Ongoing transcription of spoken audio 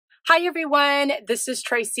Hi everyone, this is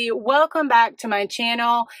Tracy. Welcome back to my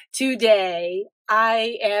channel. Today,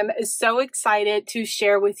 I am so excited to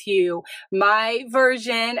share with you my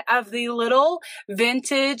version of the little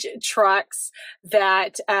vintage trucks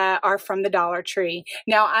that are from the Dollar Tree.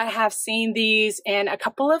 Now, I have seen these in a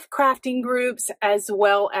couple of crafting groups, as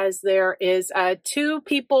well as there is two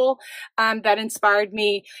people that inspired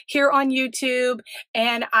me here on YouTube,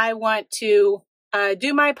 and I want to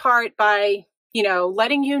do my part by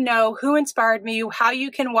letting you know who inspired me, how you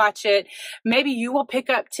can watch it. Maybe you will pick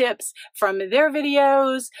up tips from their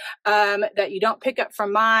videos that you don't pick up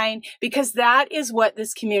from mine, because that is what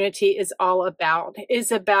this community is all about.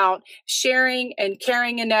 It's about sharing and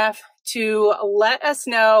caring enough to let us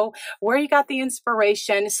know where you got the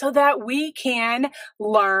inspiration so that we can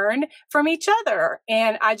learn from each other.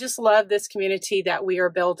 And I just love this community that we are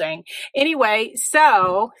building. Anyway,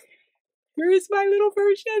 so here's my little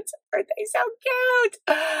versions. Aren't they so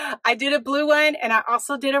cute? I did a blue one and I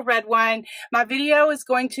also did a red one. My video is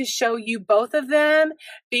going to show you both of them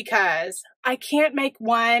because I can't make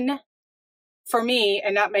one for me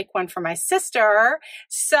and not make one for my sister.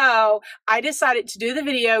 So I decided to do the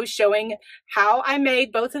video showing how I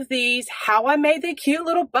made both of these, how I made the cute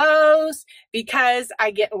little bows, because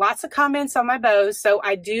I get lots of comments on my bows. So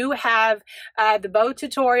I do have the bow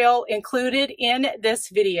tutorial included in this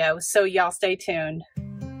video. So y'all stay tuned.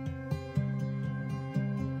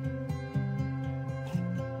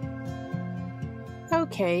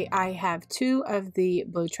 Okay, I have two of the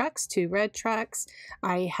blue trucks, two red trucks.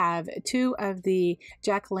 I have two of the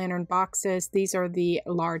jack-o'-lantern boxes. These are the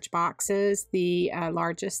large boxes, the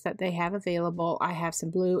largest that they have available. I have some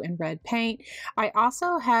blue and red paint. I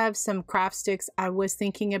also have some craft sticks. I was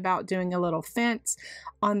thinking about doing a little fence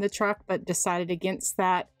on the truck, but decided against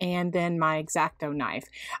that, and then my X-Acto knife.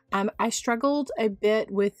 I struggled a bit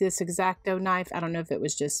with this X-Acto knife. I don't know if it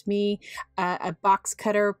was just me. A box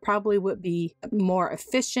cutter probably would be more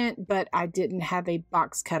efficient, but I didn't have a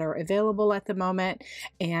box cutter available at the moment,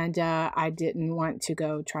 and I didn't want to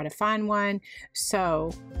go try to find one,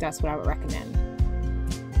 so that's what I would recommend.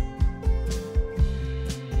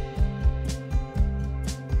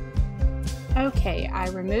 Okay, I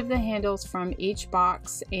removed the handles from each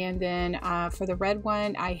box, and then for the red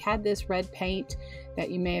one, I had this red paint that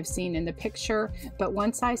you may have seen in the picture, but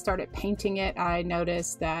once I started painting it, I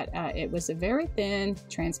noticed that it was a very thin,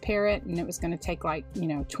 transparent, and it was going to take like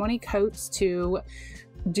 20 coats to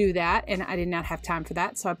do that, and I did not have time for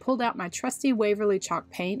that. So I pulled out my trusty Waverly chalk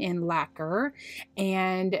paint and lacquer,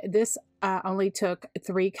 and this only took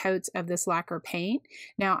 3 coats of this lacquer paint.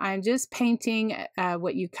 Now I'm just painting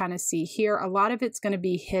what you kind of see here. A lot of it's going to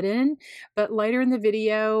be hidden, but later in the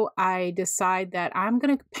video I decide that I'm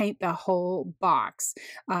going to paint the whole box,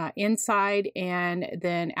 inside and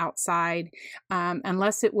then outside,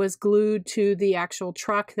 unless it was glued to the actual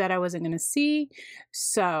truck that I wasn't going to see.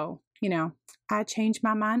 So I changed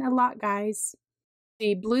my mind a lot, guys.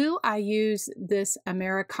 The blue, I use this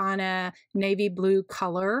Americana navy blue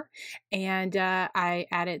color, and I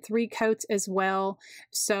added 3 coats as well.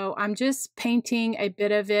 So I'm just painting a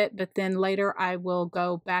bit of it, but then later I will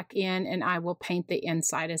go back in and I will paint the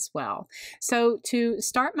inside as well. So to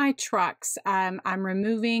start my trucks, I'm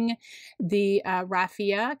removing the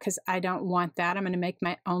raffia because I don't want that. I'm going to make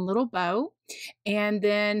my own little bow. And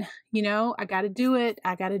then, I got to do it.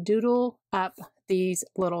 I got to doodle up these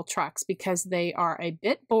little trucks because they are a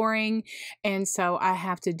bit boring, and so I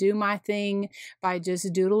have to do my thing by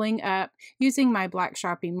just doodling up using my black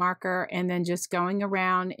Sharpie marker, and then just going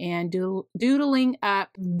around and doodling up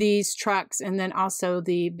these trucks, and then also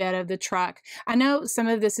the bed of the truck. I know some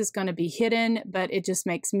of this is going to be hidden, but it just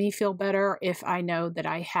makes me feel better if I know that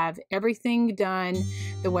I have everything done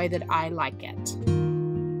the way that I like it.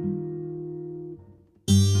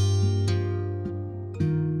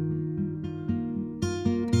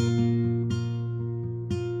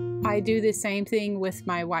 I do the same thing with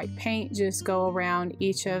my white paint, just go around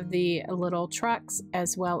each of the little trucks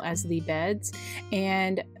as well as the beds,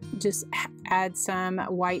 and just add some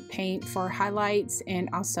white paint for highlights and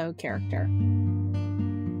also character.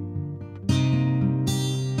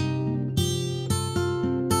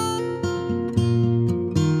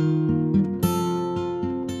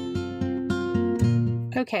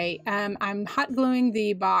 Okay, I'm hot gluing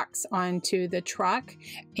the box onto the truck,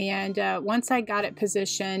 and once I got it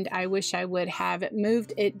positioned, I wish I would have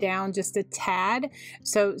moved it down just a tad.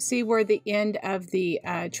 So see where the end of the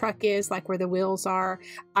truck is, like where the wheels are.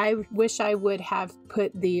 I wish I would have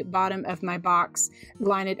put the bottom of my box,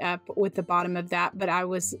 line it up with the bottom of that, but I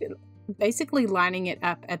was basically lining it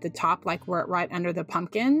up at the top, like we're right under the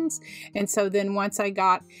pumpkins. And so then once I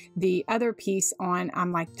got the other piece on,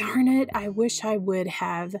 I'm like, darn it, I wish I would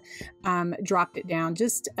have dropped it down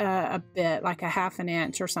just a bit, like a half an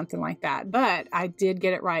inch or something like that. But I did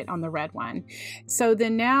get it right on the red one. So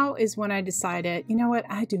then now is when I decided, you know what,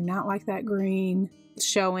 I do not like that green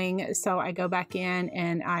showing. So I go back in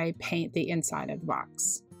and I paint the inside of the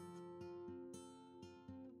box.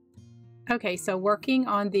 Okay, so working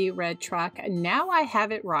on the red truck, now I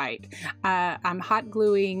have it right. I'm hot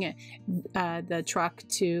gluing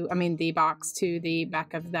the box to the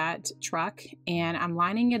back of that truck, and I'm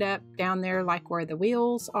lining it up down there like where the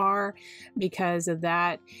wheels are, because of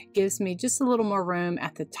that gives me just a little more room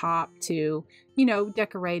at the top to, you know,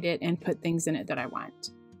 decorate it and put things in it that I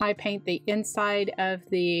want. I paint the inside of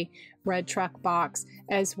the red truck box,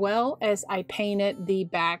 as well as I painted the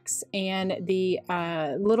backs and the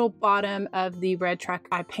little bottom of the red truck.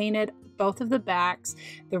 I painted both of the backs,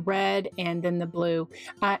 the red and then the blue.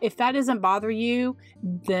 If that doesn't bother you,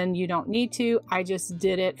 then you don't need to. I just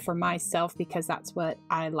did it for myself because that's what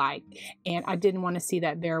I like, and I didn't want to see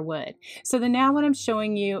that bare wood. So then now what I'm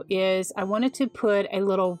showing you is I wanted to put a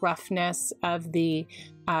little roughness of the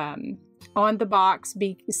on the box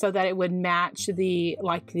so that it would match the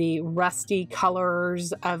rusty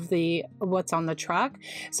colors of what's on the truck.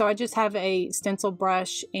 So I just have a stencil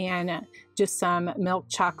brush and just some milk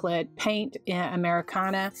chocolate paint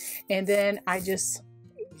Americana, and then I just,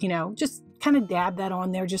 you know, just kind of dab that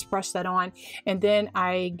on there, just brush that on, and then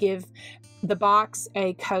I give the box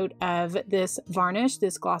a coat of this varnish,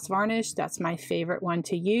 this gloss varnish. That's my favorite one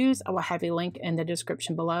to use. I will have a link in the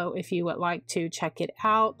description below if you would like to check it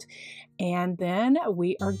out. And then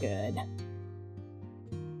we are good.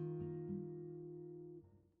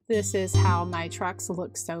 This is how my trucks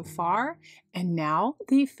look so far. And now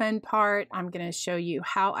the fun part, I'm going to show you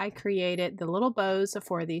how I created the little bows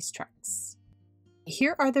for these trucks.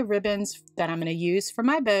 Here are the ribbons that I'm going to use for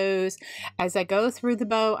my bows. As I go through the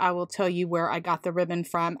bow, I will tell you where I got the ribbon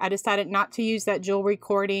from. I decided not to use that jewelry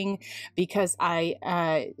cording because I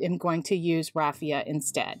am going to use raffia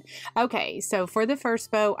instead. Okay, so for the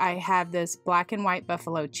first bow, I have this black and white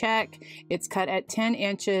buffalo check. It's cut at 10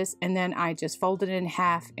 inches, and then I just fold it in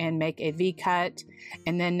half and make a V cut.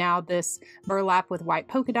 And then now this burlap with white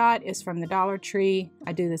polka dot is from the Dollar Tree.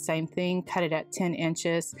 I do the same thing, cut it at 10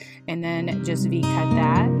 inches, and then just V cut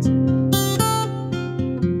that.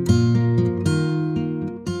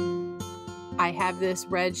 I have this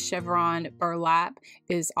red chevron burlap,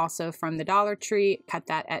 is also from the Dollar Tree. Cut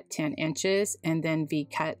that at 10 inches and then V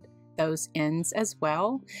cut those ends as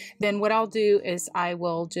well. Then what I'll do is I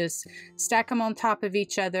will just stack them on top of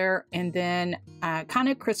each other, and then kind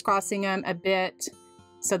of crisscrossing them a bit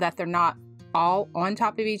so that they're not all on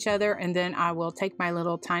top of each other. And then I will take my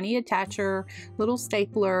little tiny attacher, little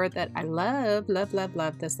stapler that I love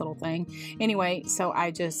this little thing. Anyway, so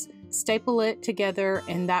I just staple it together,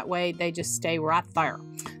 and that way they just stay right there.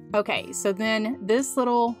 Okay, so then this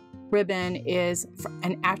little ribbon is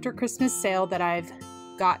an after Christmas sale that I've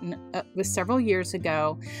gotten was several years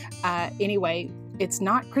ago. Anyway, it's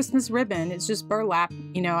not Christmas ribbon, it's just burlap.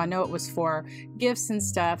 You know, I know it was for gifts and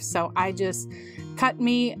stuff, so I just cut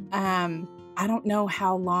me I don't know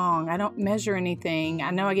how long. I don't measure anything.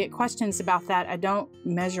 I know I get questions about that. I don't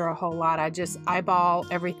measure a whole lot. I just eyeball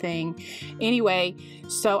everything. Anyway,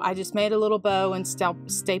 so I just made a little bow and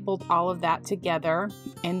stapled all of that together.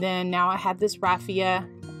 And then now I have this raffia.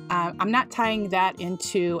 I'm not tying that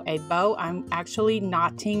into a bow. I'm actually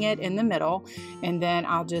knotting it in the middle. And then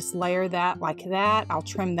I'll just layer that like that. I'll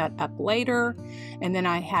trim that up later. And then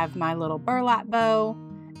I have my little burlap bow.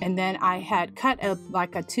 And then I had cut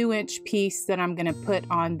like a 2-inch piece that I'm going to put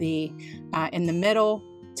on the in the middle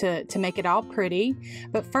to make it all pretty.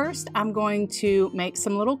 But first I'm going to make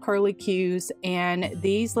some little curly cues, and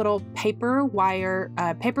these little paper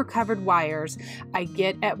covered wires I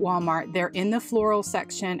get at Walmart. They're in the floral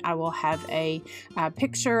section. I will have a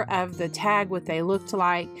picture of the tag, what they looked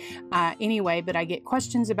like. Anyway, but I get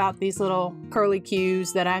questions about these little curly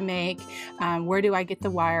cues that I make. Where do I get the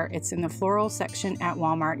wire? It's in the floral section at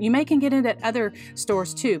Walmart. You can get it at other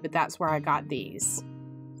stores too, but that's where I got these.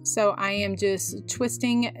 So I am just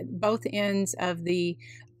twisting both ends of the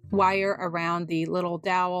wire around the little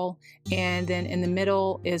dowel, and then in the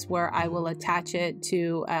middle is where I will attach it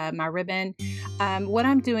to my ribbon. What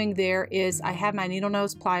I'm doing there is I have my needle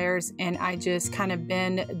nose pliers, and I just kind of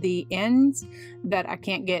bend the ends that I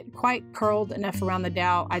can't get quite curled enough around the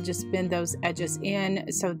dowel. I just bend those edges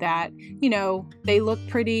in so that, you know, they look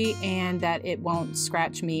pretty and that it won't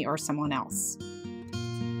scratch me or someone else.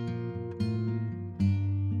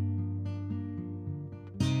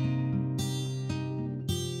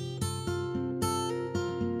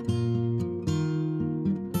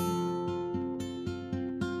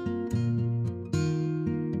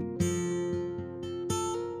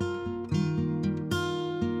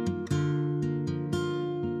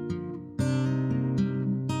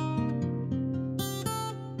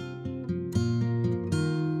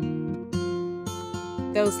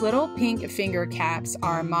 Those little pink finger caps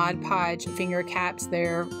are Mod Podge finger caps.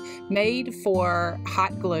 They're made for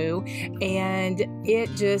hot glue, and it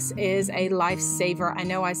just is a lifesaver. I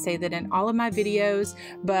know I say that in all of my videos,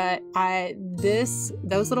 but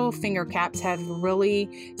those little finger caps have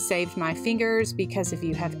really saved my fingers, because if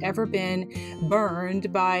you have ever been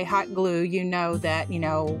burned by hot glue, you know that,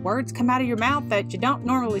 words come out of your mouth that you don't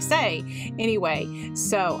normally say. Anyway,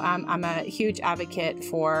 so I'm a huge advocate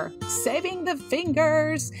for saving the fingers.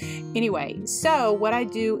 Anyway, so what I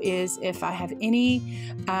do is if I have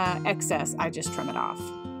any excess, I just trim it off.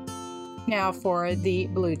 Now for the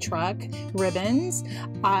blue truck ribbons,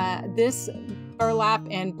 this burlap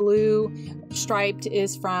and blue striped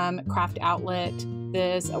is from Craft Outlet.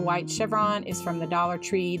 This white chevron is from the Dollar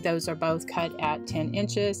Tree. Those are both cut at 10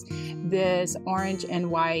 inches. This orange and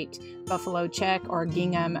white buffalo check or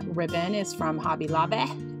gingham ribbon is from Hobby Lobby,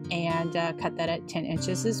 and cut that at 10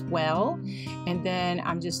 inches as well. And then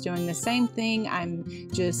I'm just doing the same thing. I'm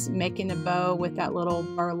just making a bow with that little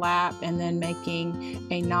burlap, and then making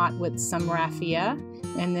a knot with some raffia,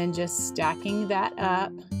 and then just stacking that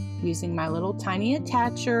up using my little tiny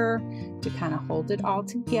attacher to kind of hold it all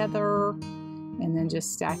together, and then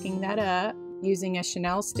just stacking that up using a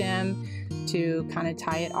chenille stem to kind of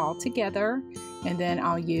tie it all together. And then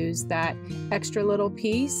I'll use that extra little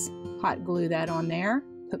piece, hot glue that on there,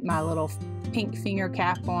 put my little pink finger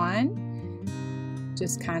cap on,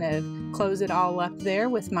 just kind of close it all up there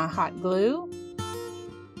with my hot glue.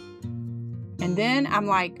 And then I'm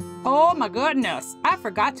like, oh my goodness, I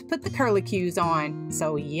forgot to put the curlicues on.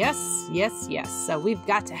 So yes. So we've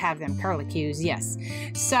got to have them curlicues, yes.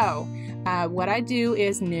 So what I do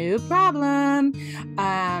is, no problem.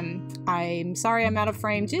 I'm sorry I'm out of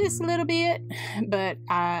frame just a little bit, but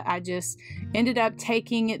I just ended up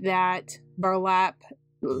taking that burlap,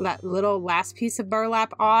 that little last piece of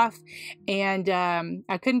burlap off, and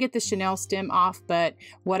I couldn't get the chenille stem off, but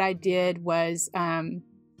what I did was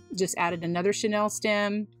just added another chenille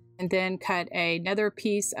stem, and then cut another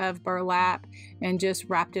piece of burlap and just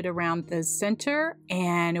wrapped it around the center,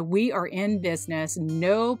 and we are in business,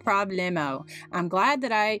 no problemo. I'm glad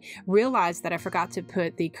that I realized that I forgot to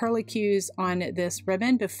put the curlicues on this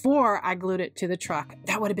ribbon before I glued it to the truck.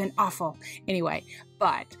 That would have been awful. Anyway,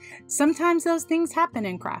 but sometimes those things happen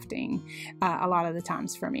in crafting, a lot of the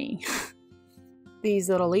times for me. These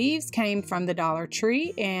little leaves came from the Dollar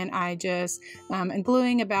Tree, and I just am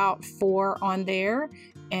gluing about 4 on there,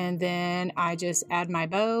 and then I just add my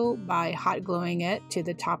bow by hot gluing it to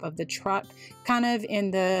the top of the truck, kind of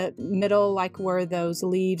in the middle, like where those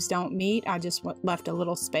leaves don't meet. I just left a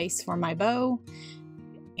little space for my bow,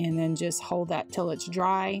 and then just hold that till it's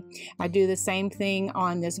dry. I do the same thing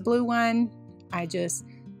on this blue one. I just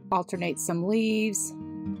alternate some leaves.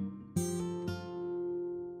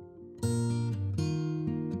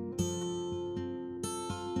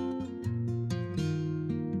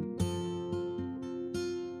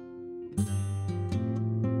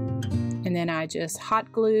 And then I just hot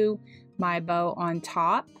glue my bow on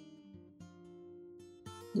top,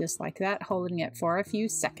 just like that, holding it for a few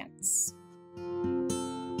seconds.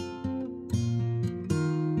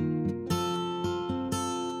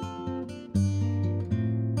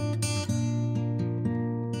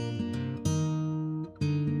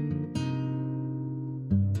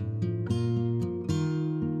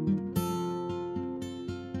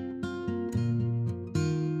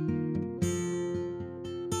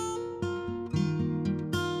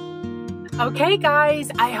 Okay guys,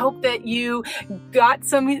 I hope that you got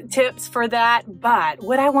some tips for that, but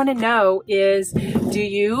what I want to know is,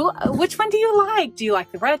 which one do you like? Do you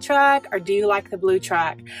like the red truck or do you like the blue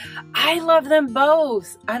truck? I love them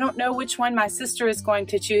both. I don't know which one my sister is going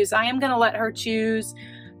to choose. I am going to let her choose.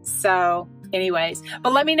 So anyways,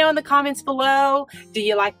 but let me know in the comments below, do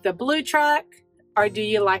you like the blue truck or do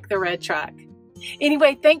you like the red truck?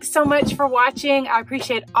 Anyway, thanks so much for watching. I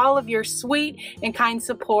appreciate all of your sweet and kind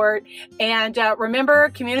support. And remember,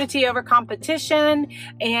 community over competition.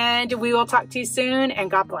 And we will talk to you soon, and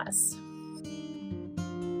God bless.